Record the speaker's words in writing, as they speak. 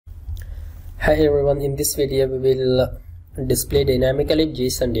Hi everyone, in this video we will display dynamically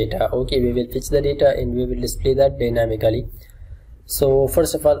JSON data. Okay, we will fetch the data and we will display that dynamically. So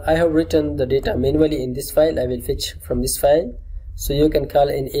first of all, I have written the data manually in this file. I will fetch from this file, so you can call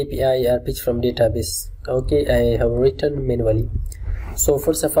an API or fetch from database. Okay, I have written manually. So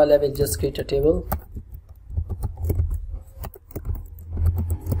first of all, I will just create a table.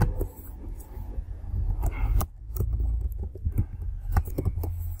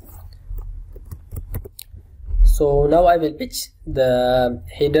 So now I will fetch the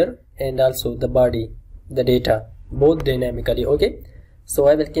header and also the body, the data, both dynamically. Okay, so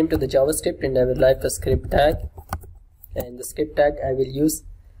I will come to the JavaScript and I will write a script tag, and the script tag I will use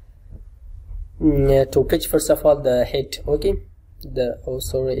to fetch first of all the head. Okay,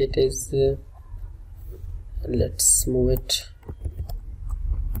 it is let's move it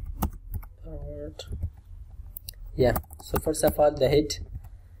forward. Yeah, so first of all the head,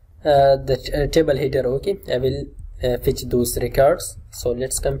 the table header. Okay, I will fetch those records. So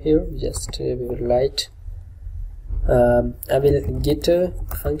let's come here, just we will write I will get a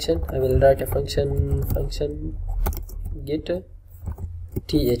function. I will write a function get th.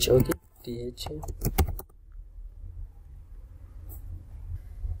 Okay, th.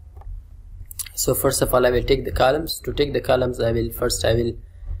 So first of all, I will take the columns. To take the columns, I will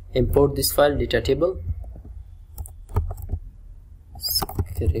import this file, data table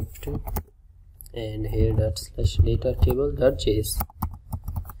script, and here /data table.js.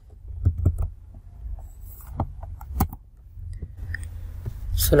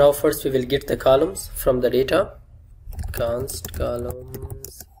 So now first we will get the columns from the data. Const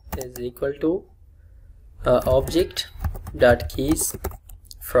columns is equal to object dot keys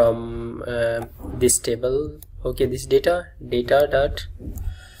from this table. Okay, this data dot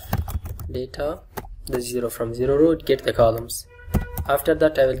data, the 0 from 0 row, get the columns. After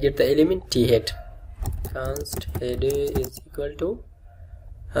that I will get the element t-head. Const head is equal to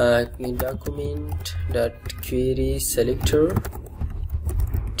document dot query selector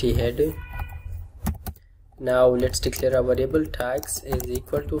t-head. Now let's declare our variable tags is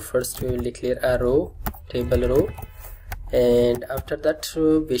equal to, first we will declare a row, table row, and after that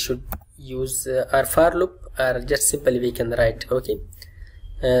we should use our for loop, or just simply we can write. Okay,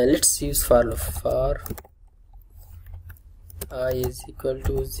 let's use for loop. For I is equal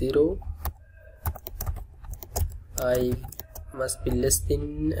to 0, I must be less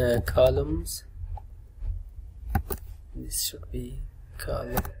than columns. This should be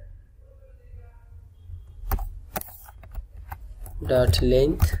column dot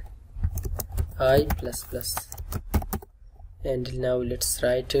length I plus plus. And now let's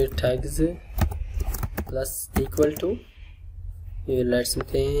write tags plus equal to, we will write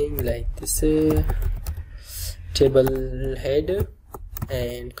something like this, table head,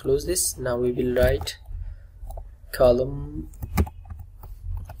 and close this. Now we will write column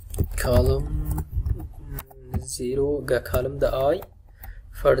 0, column the I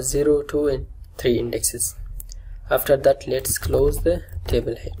for 0, 2 and 3 indexes. After that let's close the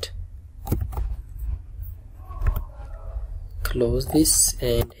table head, close this,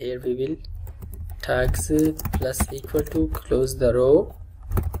 and here we will tags plus equal to, close the row,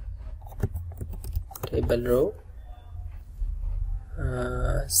 table row.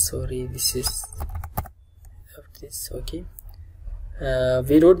 Sorry, this is of this. Okay,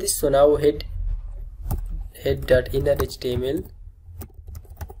 we wrote this. So now head dot inner HTML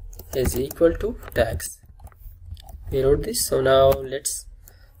is equal to tags. We wrote this. So now let's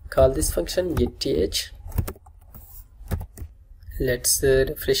call this function get th. Let's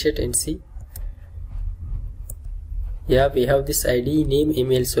refresh it and see. Yeah, we have this ID, name,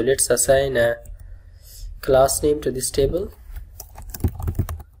 email. So let's assign a class name to this table.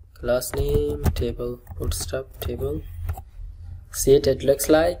 Class name table bootstrap table. See it looks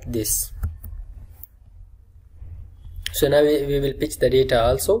like this. So now we will pitch the data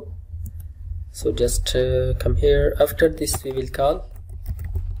also. So just come here. After this we will call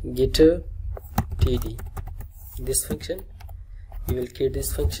get td, this function. We will create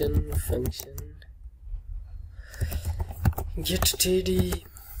this function get td,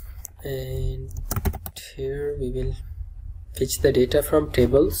 and here we will fetch the data from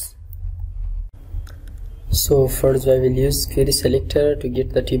tables. So first I will use query selector to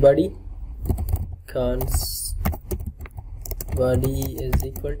get the t-body. Const body is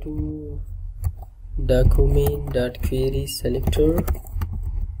equal to document dot query selector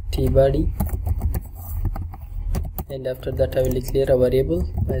t-body, and after that I will declare a variable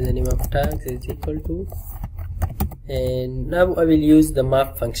by the name of tags is equal to, and now I will use the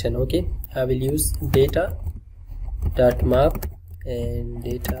map function. Okay, I will use data dot map and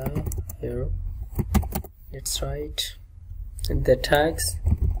data here. Let's write the tags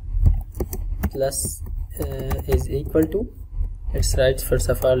plus is equal to, let's write first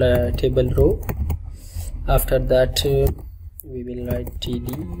of all a table row. After that we will write td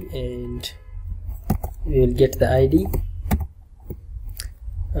and we will get the id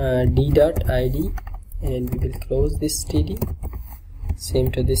d dot id, and we will close this td.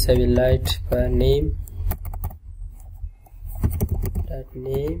 Same to this, I will write name dot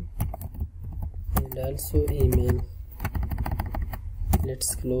name and also email.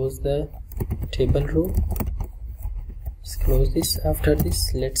 Let's close the table row. Let's close this. After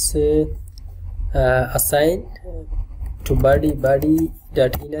this, let's assign to body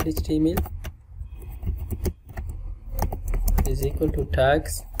dot inner HTML is equal to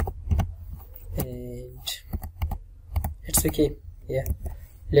tags, and it's okay. Yeah,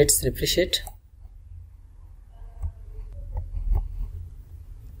 let's refresh it.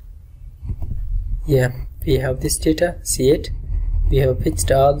 Yeah, we have this data. See it? We have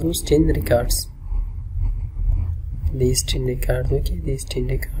fetched all those 10 records. These 10 records. Okay, these 10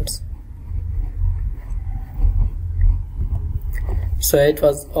 records. So it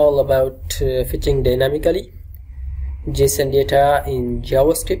was all about fetching dynamically JSON data in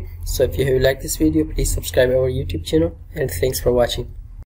JavaScript. So if you have liked this video, please subscribe our YouTube channel, and thanks for watching.